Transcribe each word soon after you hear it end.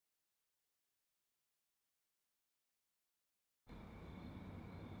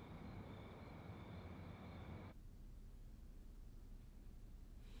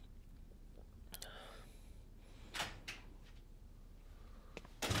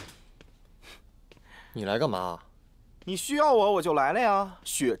你来干嘛？你需要我，我就来了呀。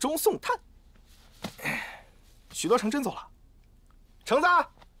雪中送炭。许多成真走了。橙子，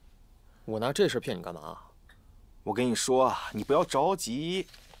我拿这事骗你干嘛？我跟你说啊，你不要着急。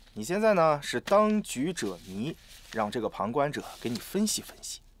你现在呢是当局者迷，让这个旁观者给你分析分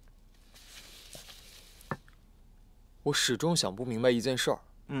析。我始终想不明白一件事儿。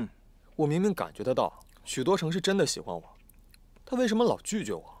我明明感觉得到许多成是真的喜欢我，他为什么老拒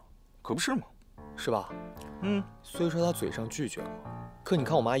绝我？可不是吗？是吧？虽说他嘴上拒绝我，可你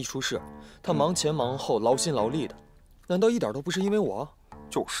看我妈一出事，他忙前忙后，劳心劳力的，难道一点都不是因为我？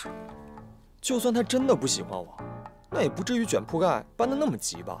就是。就算他真的不喜欢我，那也不至于卷铺盖搬得那么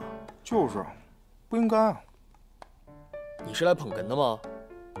急吧？就是，不应该啊。你是来捧哏的吗？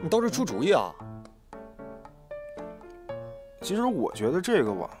你倒是出主意啊！其实我觉得这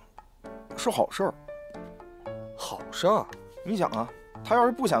个吧，是好事儿。好事儿？你想啊，他要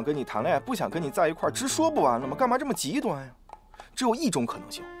是不想跟你谈恋爱，不想跟你在一块儿，直说不完了吗？干嘛这么极端呀？只有一种可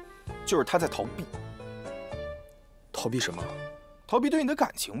能性，就是他在逃避。逃避什么？逃避对你的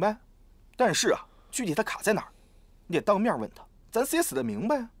感情呗。但是啊，具体他卡在哪儿，你得当面问他，咱死也死得明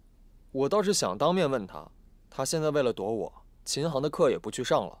白啊。我倒是想当面问他，他现在为了躲我，琴行的课也不去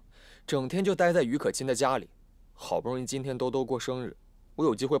上了，整天就待在于可亲的家里。好不容易今天兜兜过生日，我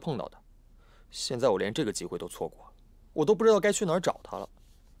有机会碰到他，现在我连这个机会都错过，我都不知道该去哪儿找他了。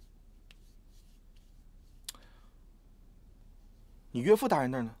你岳父大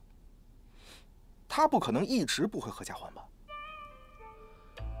人那儿呢？他不可能一直不会合家欢吧？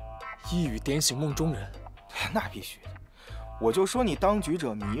一语点醒梦中人，那必须的。我就说你当局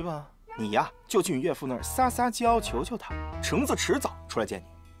者迷吧，你呀就去你岳父那儿撒撒娇，求求他，橙子迟早出来见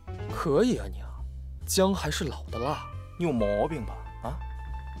你。可以啊你啊，姜还是老的辣。你有毛病吧？啊，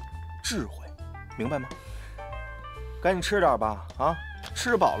智慧，明白吗？赶紧吃点吧，啊，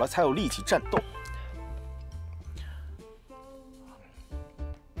吃饱了才有力气战斗。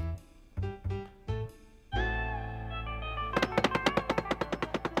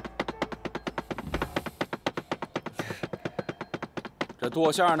这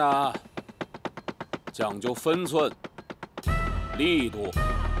剁馅呢，讲究分寸、力度。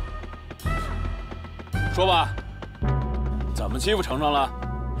说吧，怎么欺负程程了？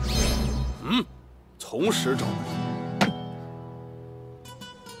从实招来，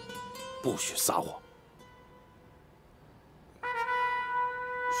不许撒谎。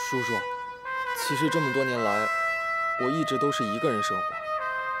叔叔，其实这么多年来，我一直都是一个人生活，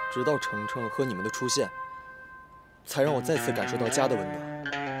直到程程和你们的出现，才让我再次感受到家的温暖。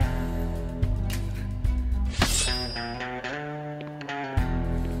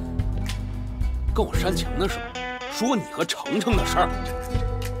跟我煽情的是吧？说你和程程的事儿。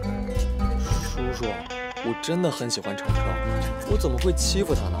叔叔，我真的很喜欢程程，我怎么会欺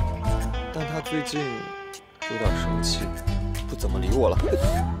负他呢？但他最近有点生气，不怎么理我了。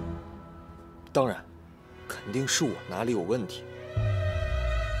当然，肯定是我哪里有问题。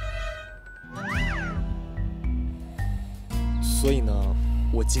所以呢，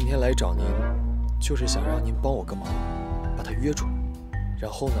我今天来找您，就是想让您帮我个忙，把他约出来。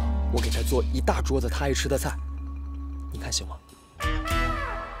然后呢，我给他做一大桌子他爱吃的菜，你看行吗？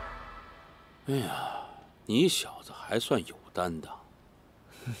哎呀，你小子还算有担当。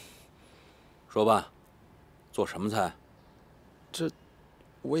说吧，做什么菜？这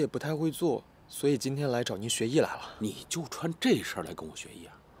我也不太会做，所以今天来找您学艺来了。你就穿这身来跟我学艺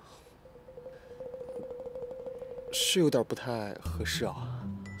啊？是有点不太合适啊。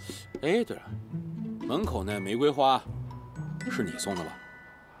哎，对了，门口那玫瑰花是你送的吧？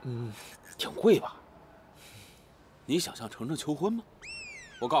挺贵吧？你想向程程求婚吗？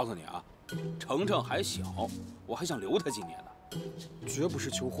我告诉你啊，程程还小，我还想留他几年呢。绝不是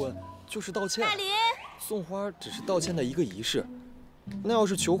求婚，就是道歉。大林，送花只是道歉的一个仪式，那要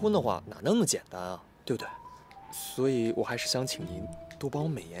是求婚的话，哪那么简单啊？对不对？所以我还是想请您多帮我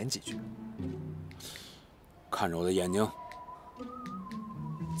美言几句。看着我的眼睛，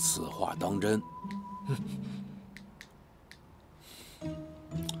此话当真。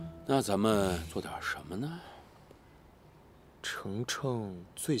那咱们做点什么呢？程程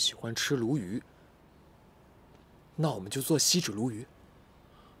最喜欢吃鲈鱼，那我们就做锡纸鲈鱼。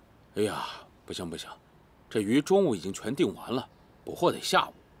哎呀，不行不行，这鱼中午已经全订完了，补货得下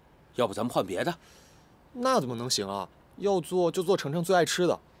午。要不咱们换别的？那怎么能行啊？要做就做程程最爱吃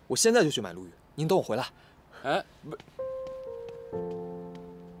的，我现在就去买鲈鱼。您等我回来。哎，不。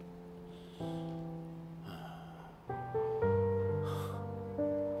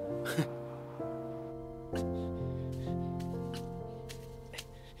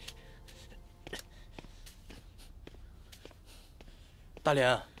大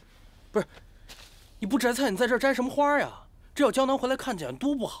连，不是，你不摘菜，你在这摘什么花呀？这要江南回来看见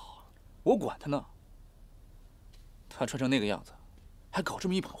多不好啊！我管他呢。他穿成那个样子，还搞这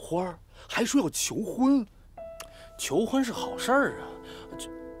么一把花，还说要求婚。求婚是好事儿啊，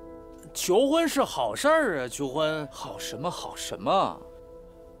求婚是好事儿啊，求婚好什么好什么？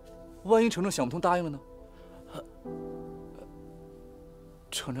万一程程想不通答应了呢？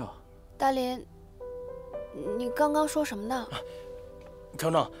程程，大林，你刚刚说什么呢？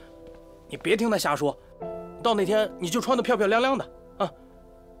程程，你别听他瞎说，到那天你就穿得漂漂亮亮的啊！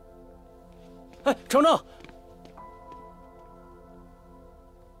哎，程程，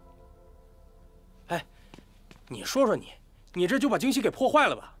哎，你说说你这就把惊喜给破坏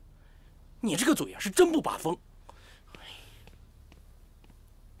了吧？你这个嘴啊，是真不把风。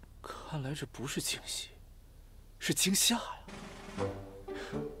看来这不是惊喜，是惊吓呀！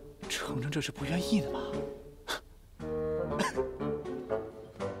程程这是不愿意的吧？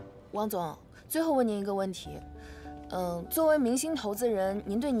王总，最后问您一个问题，作为明星投资人，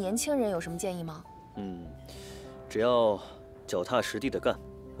您对年轻人有什么建议吗？只要脚踏实地的干，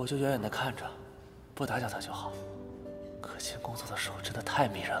我就远远的看着，不打搅他就好。可心工作的手真的太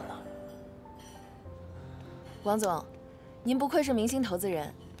迷人了。王总，您不愧是明星投资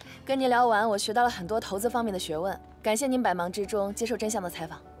人，跟您聊完，我学到了很多投资方面的学问。感谢您百忙之中接受真相的采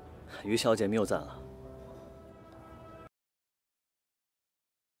访。于小姐谬赞了。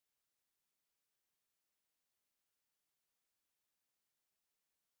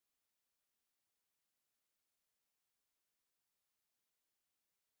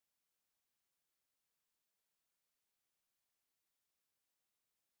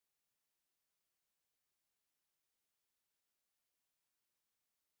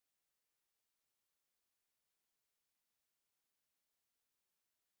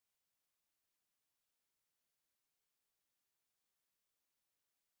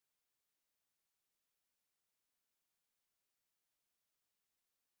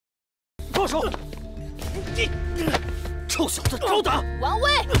放手！你臭小子，招打！王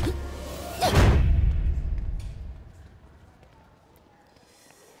威，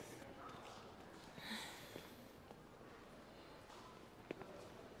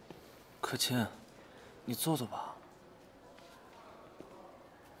可亲，你坐坐吧。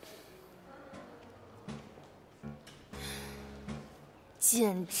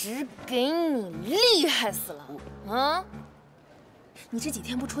简直给你厉害死了！啊！你这几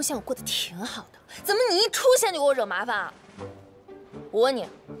天不出现，我过得挺好的，怎么你一出现就给我惹麻烦啊？我问你，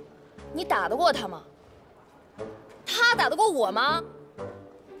你打得过他吗？他打得过我吗？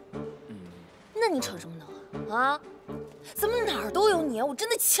那你逞什么能啊？啊？怎么哪儿都有你啊？我真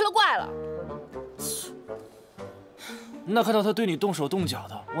的奇了怪了。那看到他对你动手动脚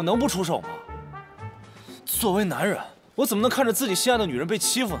的，我能不出手吗？作为男人，我怎么能看着自己心爱的女人被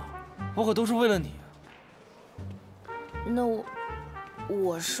欺负呢？我可都是为了你。那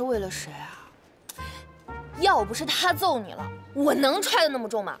我是为了谁啊？要不是他揍你了，我能踹得那么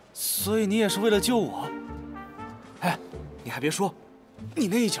重吗？所以你也是为了救我。哎，你还别说，你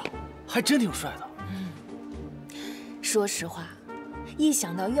那一脚还真挺帅的。说实话，一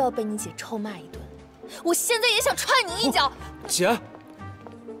想到又要被你姐臭骂一顿，我现在也想踹你一脚。姐，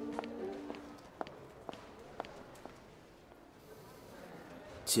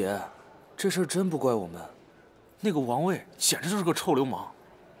姐，这事儿真不怪我们。那个王卫简直就是个臭流氓。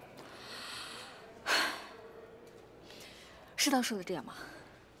是他说的这样吗？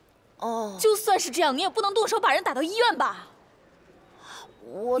哦，就算是这样，你也不能动手把人打到医院吧？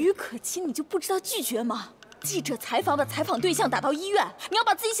于可欣，你就不知道拒绝吗？记者采访把采访对象打到医院，你要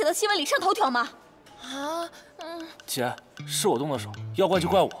把自己写到新闻里上头条吗？啊，姐，是我动的手，要怪就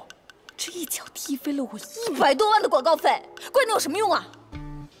怪我。这一脚踢飞了我100多万的广告费，怪你有什么用啊？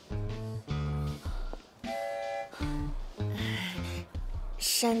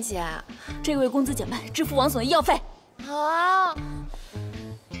珊姐，这个月工资减半，支付王总的医药费。啊！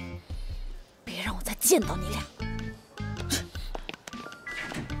别让我再见到你俩。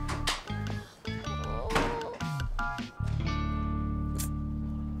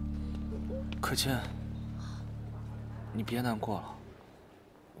可亲，你别难过了，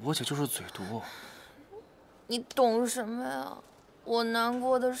我姐就是嘴毒。你懂什么呀？我难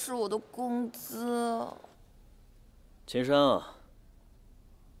过的是我的工资。秦山啊，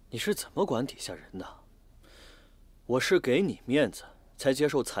你是怎么管底下人的？我是给你面子才接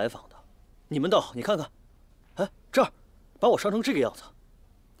受采访的，你们倒好，你看看，哎，这儿把我伤成这个样子。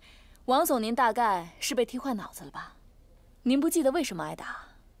王总，您大概是被踢坏脑子了吧？您不记得为什么挨打？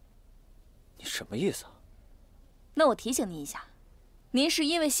你什么意思啊？那我提醒您一下，您是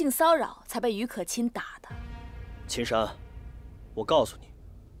因为性骚扰才被于可欣打的。秦山，我告诉你，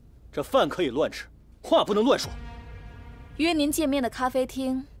这饭可以乱吃，话不能乱说。约您见面的咖啡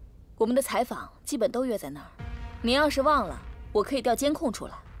厅，我们的采访基本都约在那儿。您要是忘了，我可以调监控出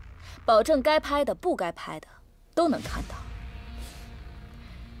来，保证该拍的、不该拍的都能看到。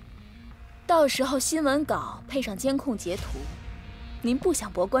到时候新闻稿配上监控截图，您不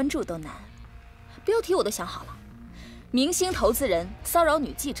想博关注都难。标题我都想好了：明星投资人骚扰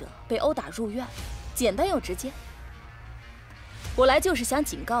女记者被殴打入院，简单又直接。我来就是想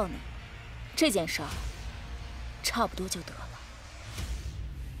警告你，这件事儿差不多就得了。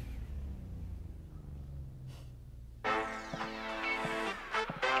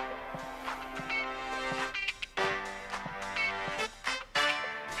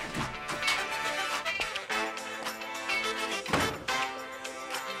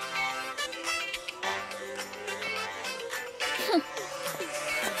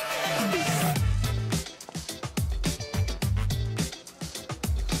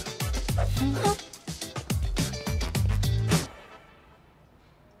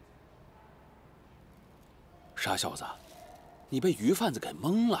傻小子，你被鱼贩子给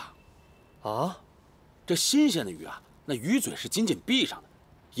蒙了啊！这新鲜的鱼啊，那鱼嘴是紧紧闭上的，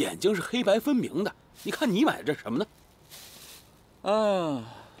眼睛是黑白分明的。你看你买的这什么呢？啊，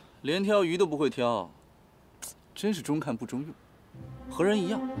连挑鱼都不会挑，真是中看不中用，和人一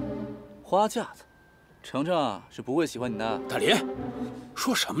样，花架子。程程啊，是不会喜欢你的。大林，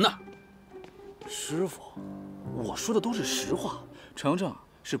说什么呢？师傅，我说的都是实话。程程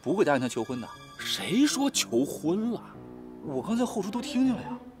是不会答应他求婚的。谁说求婚了？我刚才后厨都听见了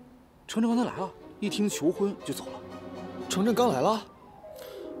呀。程程刚才来了，一听求婚就走了。程程刚来了？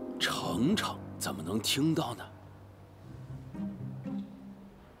程程怎么能听到呢？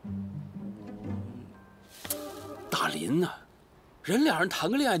大林呐，人俩人谈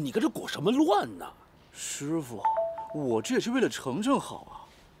个恋爱，你跟这裹什么乱呢？师傅，我这也是为了程程好啊。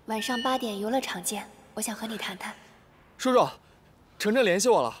晚上8点游乐场见，我想和你谈谈。叔叔，程程联系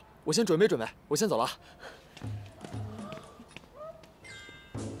我了，我先准备准备，我先走了。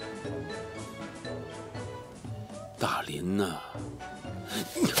大林呐，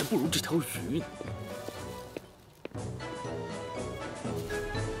你还不如这条鱼呢。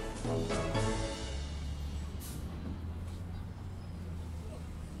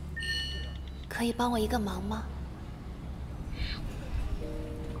可以帮我一个忙吗？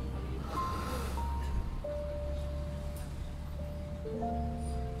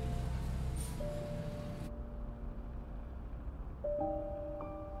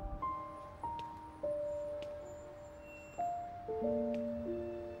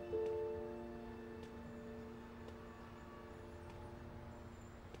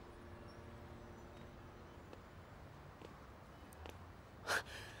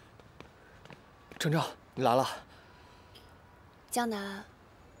程程，你来了。江南，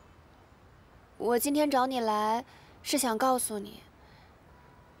我今天找你来，是想告诉你，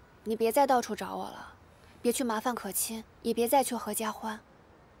你别再到处找我了，别去麻烦可亲，也别再去合家欢。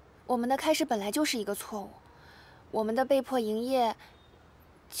我们的开始本来就是一个错误，我们的被迫营业，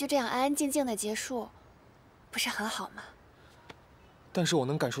就这样安安静静的结束，不是很好吗？但是我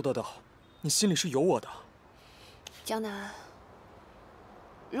能感受得到，你心里是有我的。江南。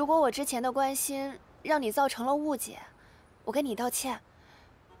如果我之前的关心让你造成了误解，我跟你道歉。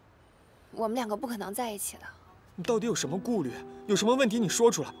我们两个不可能在一起的。你到底有什么顾虑？有什么问题你说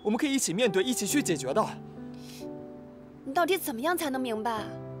出来，我们可以一起面对，一起去解决的。你到底怎么样才能明白？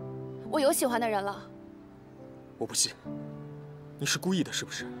我有喜欢的人了。我不信，你是故意的，是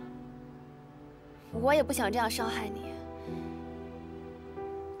不是？我也不想这样伤害你，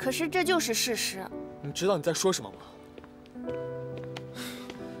可是这就是事实。你知道你在说什么吗？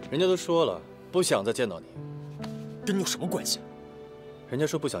人家都说了，不想再见到你，跟你有什么关系？人家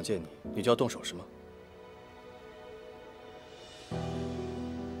说不想见你，你就要动手是吗？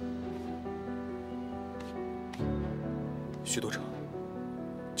许多成，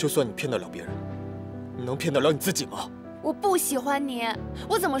就算你骗得了别人，你能骗得了你自己吗？我不喜欢你，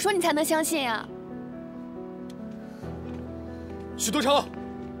我怎么说你才能相信呀？许多成，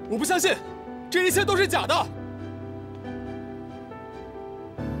我不相信，这一切都是假的。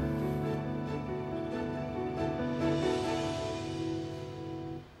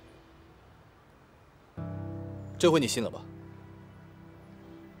这回你信了吧？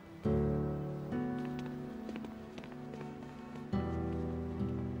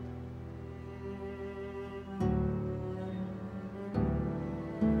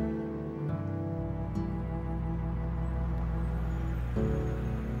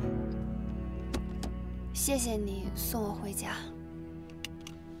谢谢你送我回家。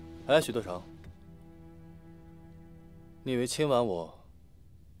哎，许多成，你以为亲完我，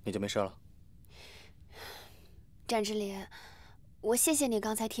你就没事了？展之琳，我谢谢你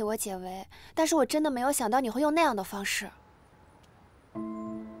刚才替我解围，但是我真的没有想到你会用那样的方式。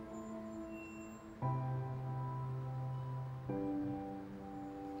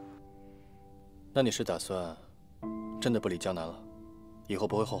那你是打算真的不理江南了？以后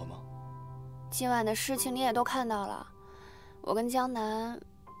不会后悔吗？今晚的事情你也都看到了，我跟江南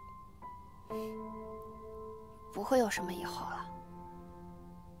不会有什么以后了。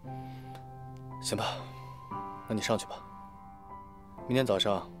行吧，那你上去吧。明天早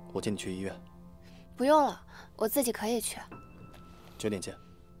上我接你去医院。不用了，我自己可以去。9点见。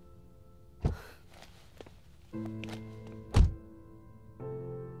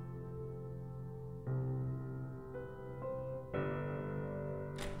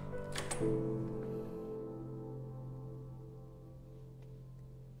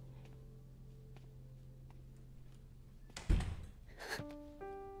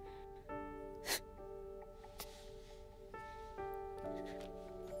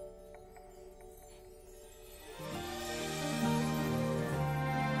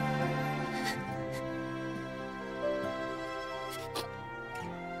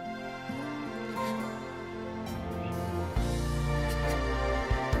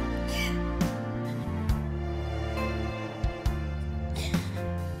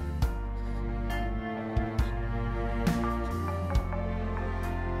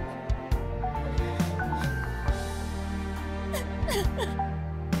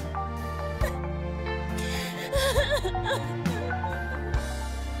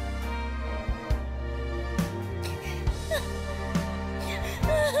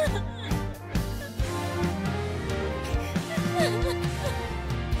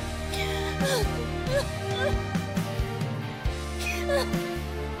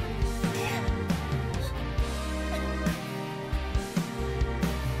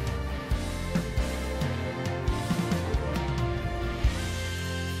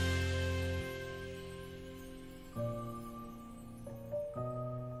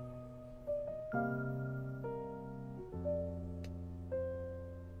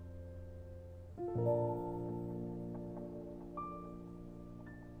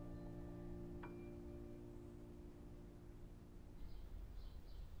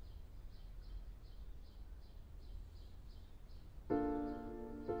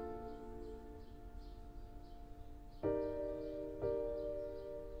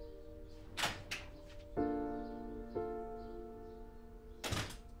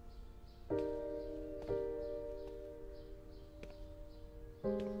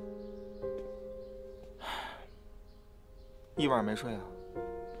一晚没睡啊？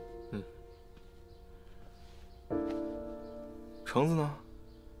橙子呢？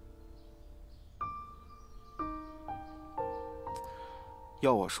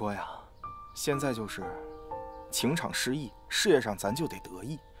要我说呀，现在就是情场失意，事业上咱就得得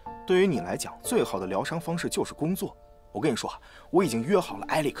意。对于你来讲，最好的疗伤方式就是工作。我跟你说啊，我已经约好了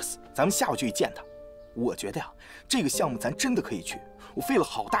Alex， 咱们下午就去见他。我觉得呀，这个项目咱真的可以去，我费了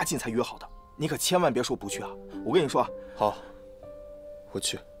好大劲才约好的，你可千万别说不去啊！我跟你说啊，好，我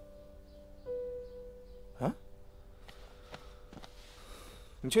去。嗯？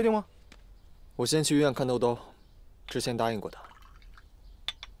你确定吗？我先去医院看兜兜，之前答应过他。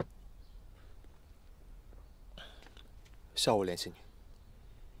下午联系你。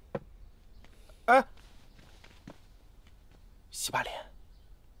哎，洗把脸。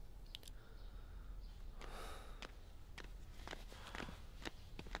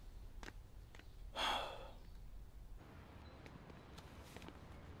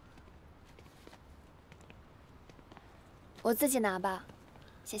我自己拿吧，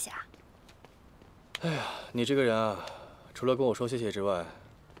谢谢啊。哎呀，你这个人啊，除了跟我说谢谢之外，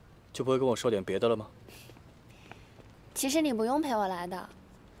就不会跟我说点别的了吗？其实你不用陪我来的，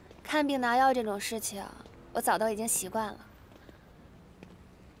看病拿药这种事情，我早都已经习惯了。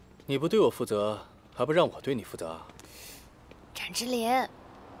你不对我负责，还不让我对你负责啊？展之琳，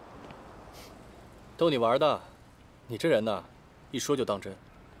逗你玩的，你这人呐，一说就当真。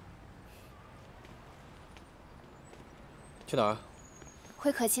去哪儿？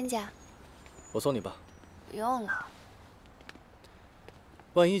回可亲家。我送你吧。不用了。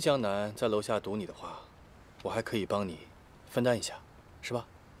万一江南在楼下堵你的话，我还可以帮你分担一下，是吧？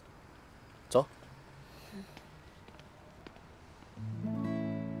走。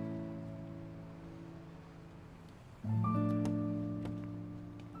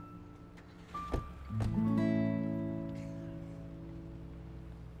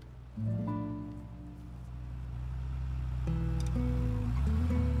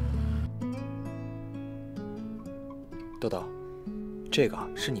豆豆，这个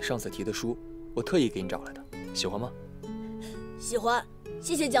是你上次提的书，我特意给你找来的。喜欢吗？喜欢，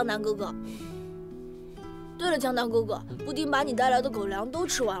谢谢江南哥哥。对了，江南哥哥，布丁把你带来的狗粮都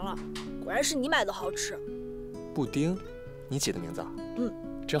吃完了，果然是你买的好吃。布丁，你起的名字啊？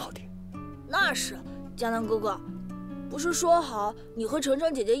真好听。那是，江南哥哥，不是说好你和程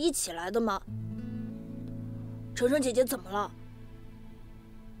程姐姐一起来的吗？程程姐姐怎么了？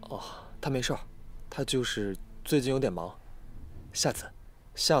哦，她没事儿，她就是最近有点忙。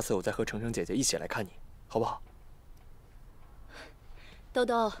下次我再和程程姐姐一起来看你，好不好？豆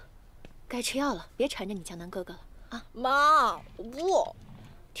豆，该吃药了，别缠着你江南哥哥了啊！妈，我不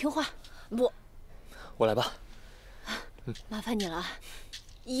听话，不，我来吧。麻烦你了。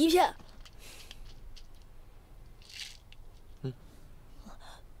一片。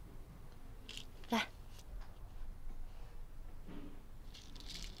来。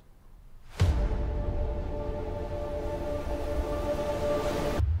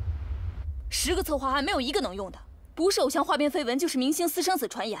10个策划案没有一个能用的，不是偶像花边绯闻，就是明星私生子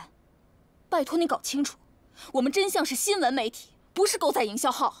传言。拜托你搞清楚，我们真相是新闻媒体，不是狗仔营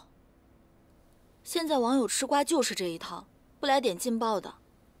销号。现在网友吃瓜就是这一套，不来点劲爆的，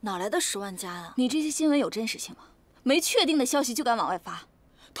哪来的10万加啊？你这些新闻有真实性吗？没确定的消息就敢往外发，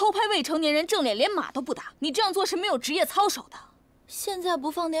偷拍未成年人正脸连码都不打，你这样做是没有职业操守的。现在不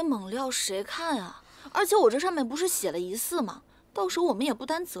放点猛料谁看啊？而且我这上面不是写了疑似吗？到时候我们也不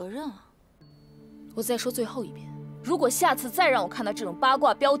担责任啊。我再说最后一遍，如果下次再让我看到这种八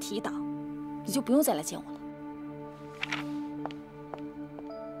卦标题党，你就不用再来见我了。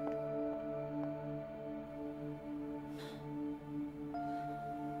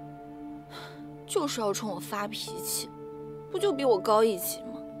就是要冲我发脾气，不就比我高一级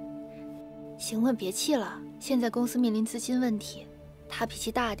吗？行了，别气了，现在公司面临资金问题，他脾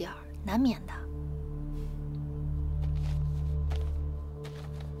气大点儿，难免的。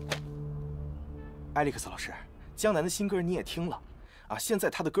艾利克斯老师，江南的新歌你也听了啊？现在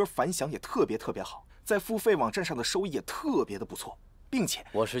他的歌反响也特别好，在付费网站上的收益也特别的不错，并且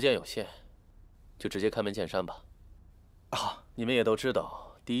我时间有限，就直接开门见山吧。啊，你们也都知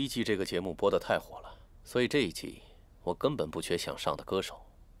道，第1季这个节目播得太火了，所以这一季我根本不缺想上的歌手。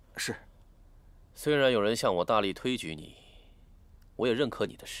是，虽然有人向我大力推举你，我也认可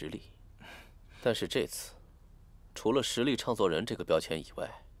你的实力，但是这次，除了实力唱作人这个标签以外，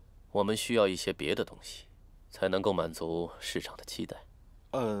我们需要一些别的东西，才能够满足市场的期待。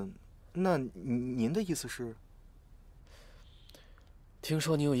那您的意思是？听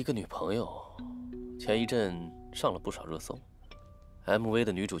说你有一个女朋友，前一阵上了不少热搜 ，MV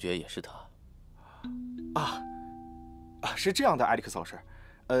的女主角也是她。是这样的，艾利克斯老师，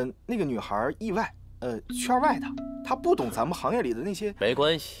那个女孩意外，圈外的，她不懂咱们行业里的那些。没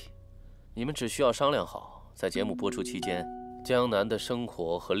关系，你们只需要商量好，在节目播出期间。江南的生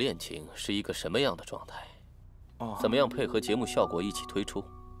活和恋情是一个什么样的状态？怎么样配合节目效果一起推出？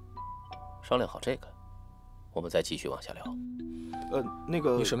商量好这个，我们再继续往下聊。那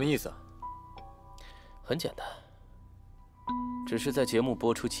个你什么意思啊？很简单，只是在节目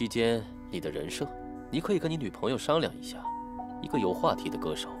播出期间，你的人设，你可以跟你女朋友商量一下。一个有话题的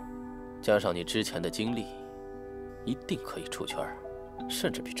歌手，加上你之前的经历，一定可以出圈，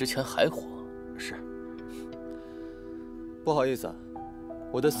甚至比之前还火。是。不好意思啊，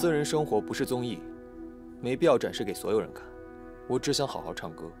我的私人生活不是综艺，没必要展示给所有人看。我只想好好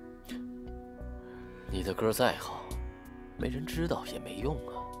唱歌。你的歌再好，没人知道也没用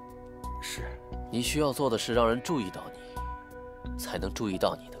啊。是，你需要做的是让人注意到你，才能注意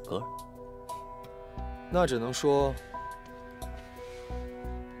到你的歌。那只能说，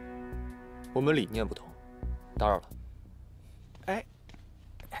我们理念不同。打扰了。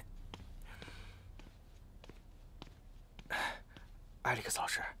艾利克斯老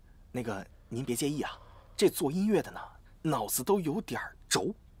师，那个您别介意啊，这做音乐的呢，脑子都有点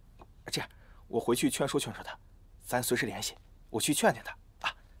轴。这样，我回去劝说他，咱随时联系，我去劝他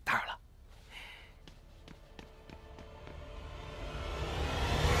啊。打扰了。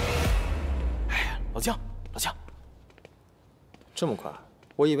哎呀，老姜，这么快？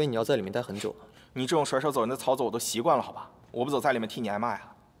我以为你要在里面待很久呢。你这种甩手走人的操作我都习惯了，好吧？我不走在里面替你挨骂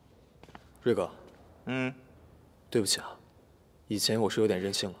呀。瑞哥，对不起啊。以前我是有点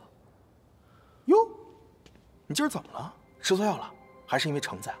任性了。哟，你今儿怎么了？吃错药了？还是因为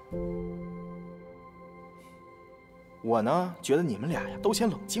橙子啊？我呢，觉得你们俩呀，都先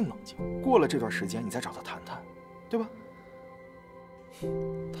冷静冷静，过了这段时间，你再找他谈谈，对吧？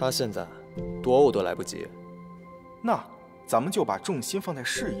他现在躲我都来不及。那咱们就把重心放在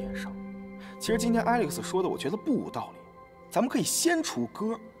事业上。其实今天 Alex 说的，我觉得不无道理。咱们可以先出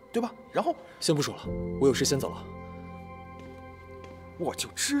歌，对吧？然后先不说了，我有事先走了。我就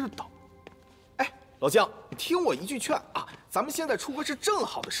知道，哎，老姜，你听我一句劝啊，咱们现在出国是正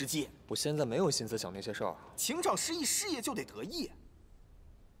好的时机。我现在没有心思想那些事儿。情场失意，事业就得得意。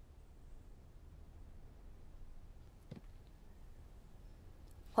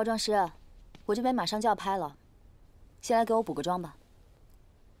化妆师，我这边马上就要拍了，先来给我补个妆吧。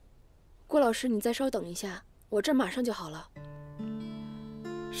郭老师，你再稍等一下，我这儿马上就好了。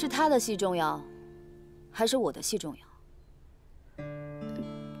是他的戏重要，还是我的戏重要？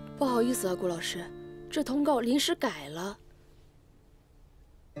不好意思啊，郭老师，这通告临时改了。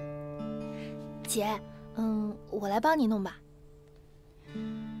姐，我来帮你弄吧。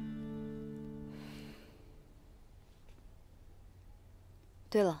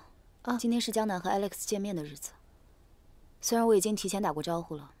对了，今天是江南和 Alex 见面的日子。虽然我已经提前打过招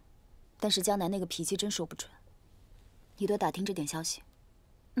呼了，但是江南那个脾气真说不准。你多打听着点消息。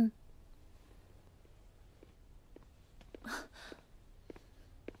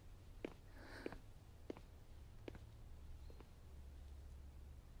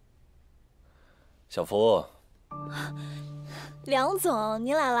小福，梁总，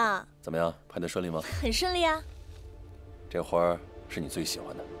您来啦？怎么样？拍得顺利吗？很顺利啊。这花儿是你最喜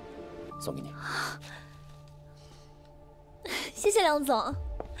欢的，送给你。谢谢梁总，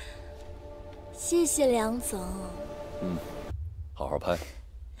谢谢梁总。好好拍，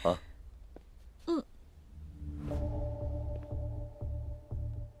啊。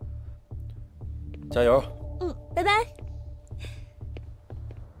加油。拜拜。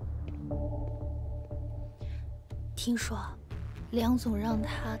听说梁总让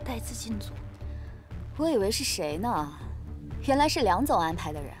他带资进组，我以为是谁呢，原来是梁总安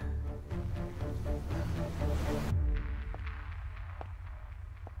排的人。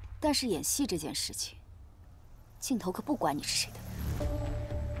但是演戏这件事情，镜头可不管你是谁的。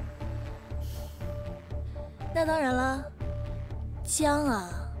那当然了，姜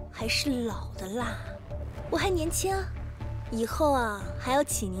啊还是老的辣，我还年轻啊，以后啊还要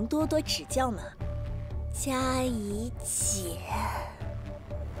请您多多指教呢。佳怡姐，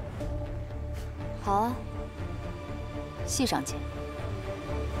好啊，戏上见。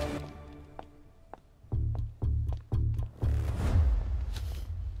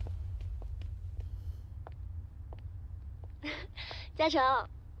嘉诚，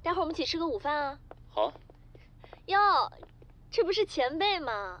待会儿我们一起吃个午饭啊。好。哟，这不是前辈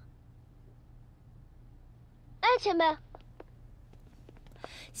吗？哎，前辈。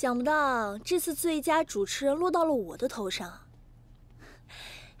想不到这次最佳主持人落到了我的头上，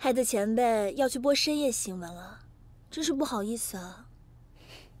害得前辈要去播深夜新闻了，真是不好意思啊。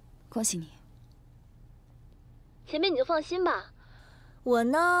恭喜你，前辈你就放心吧，我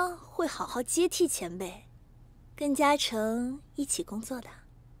呢会好好接替前辈，跟嘉诚一起工作的。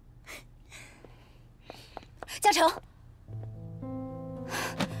嘉诚，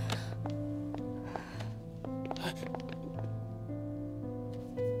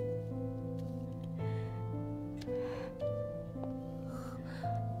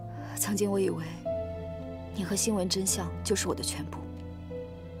曾经我以为你和新闻真相就是我的全部，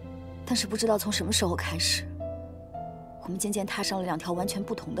但是不知道从什么时候开始，我们渐渐踏上了两条完全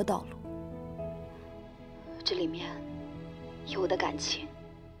不同的道路。这里面有我的感情，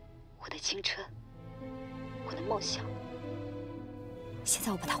我的青春，我的梦想。现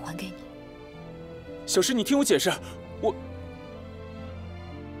在我把它还给你。小诗，你听我解释，我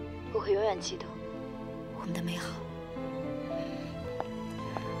会永远记得我们的美好。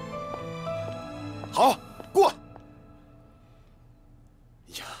好，过。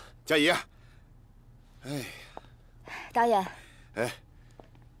哎呀，佳怡，哎呀，导演，哎，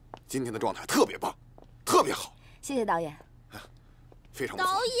今天的状态特别棒，特别好。谢谢导演。非常不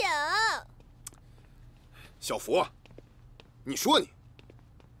错。导演，小福，你说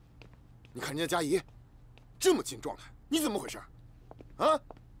你看人家佳怡这么进状态，你怎么回事？啊？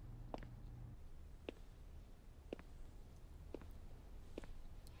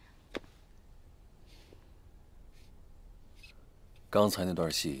刚才那段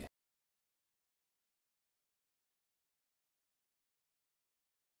戏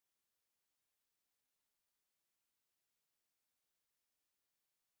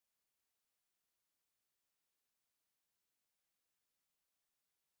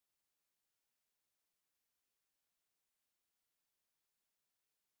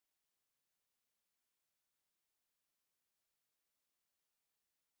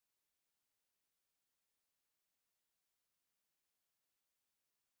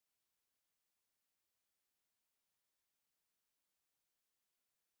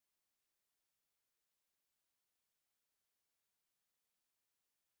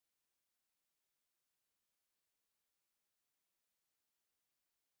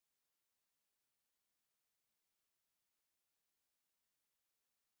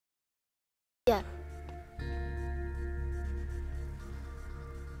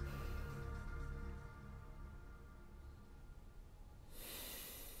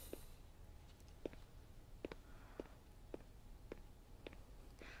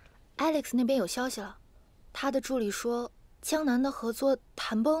Alex 那边有消息了，他的助理说江南的合作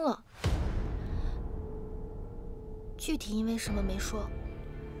谈崩了，具体因为什么没说。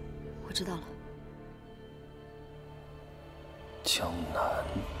我知道了。江南，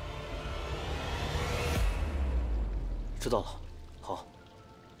知道了。好。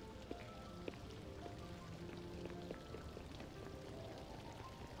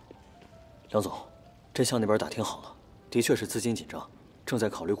杨总，真相那边打听好了，的确是资金紧张，正在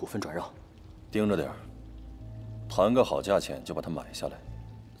考虑股份转让。盯着点儿，谈个好价钱就把它买下来。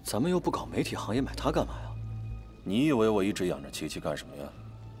咱们又不搞媒体行业，买它干嘛呀？你以为我一直养着琪琪干什么呀？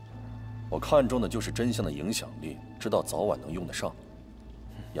我看中的就是真相的影响力，知道早晚能用得上。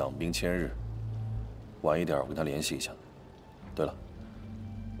养兵千日，晚一点我跟他联系一下。对了，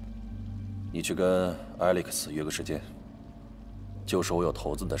你去跟 Alex 约个时间，就说我有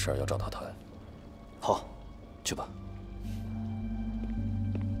投资的事儿要找他谈。好，去吧。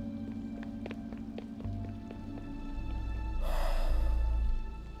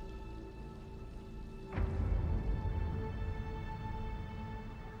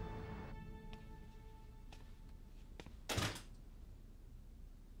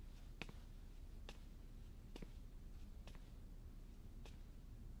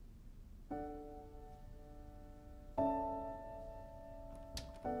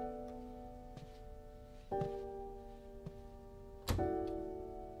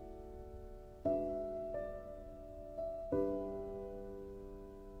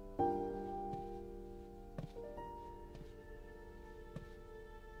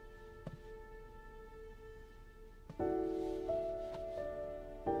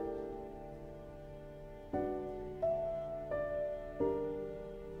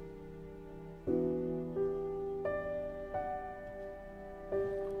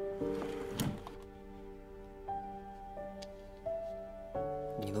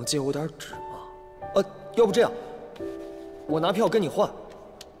你能借我点纸吗？要不这样，我拿票跟你换。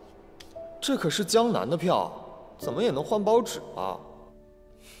这可是江南的票，怎么也能换包纸吧？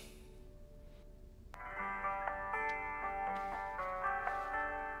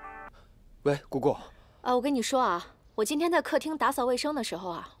喂，姑姑。我跟你说啊，我今天在客厅打扫卫生的时候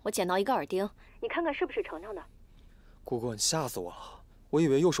啊，我捡到一个耳钉，你看看是不是程程的？姑姑，你吓死我了，我以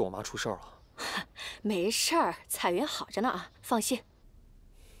为又是我妈出事儿了。没事儿，彩云好着呢啊，放心。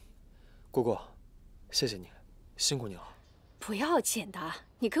姑姑，谢谢你，辛苦你了。不要紧的，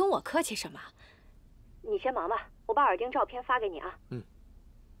你跟我客气什么？你先忙吧，我把耳钉照片发给你啊。嗯。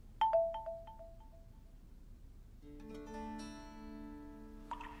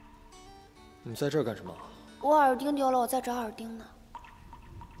你在这儿干什么？我耳钉丢了，我在找耳钉呢。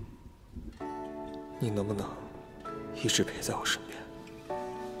你能不能一直陪在我身边，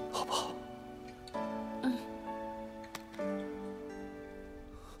好不好？嗯。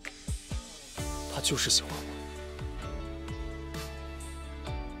他就是喜欢我。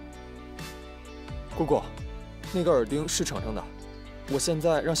姑姑，那个耳钉是程程的，我现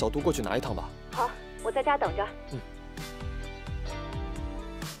在让小杜过去拿一趟吧。好，我在家等着。嗯。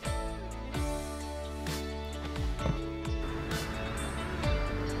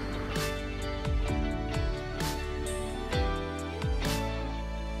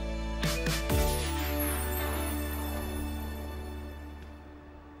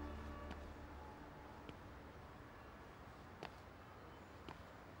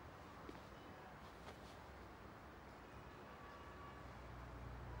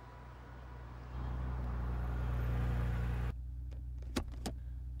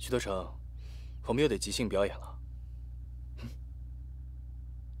许德成，我们又得即兴表演了。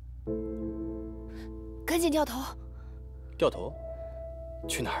赶紧掉头！掉头？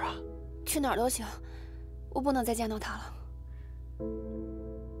去哪儿啊？去哪儿都行，我不能再见到他了。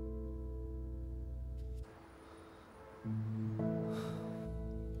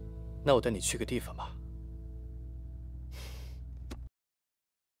那我带你去个地方吧。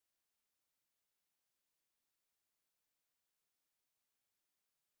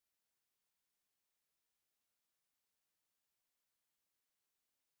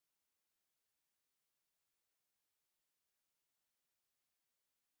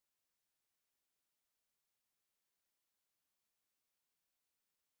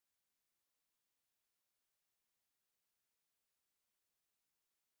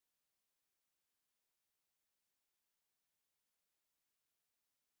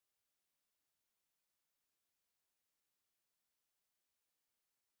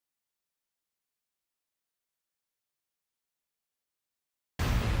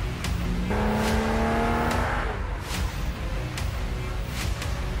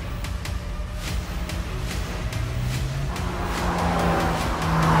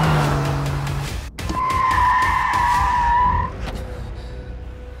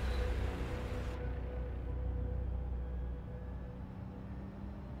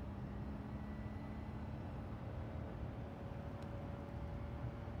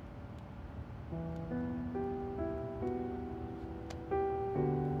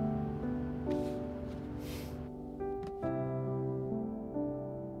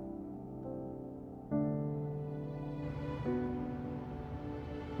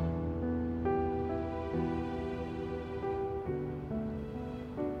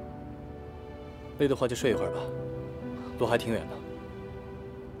累的话就睡一会儿吧，路还挺远的。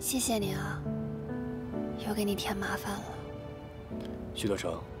谢谢你啊，又给你添麻烦了。徐德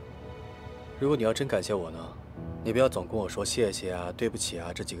成，如果你要真感谢我呢，你不要总跟我说谢谢啊、对不起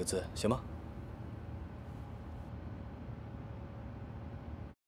啊这几个字，行吗？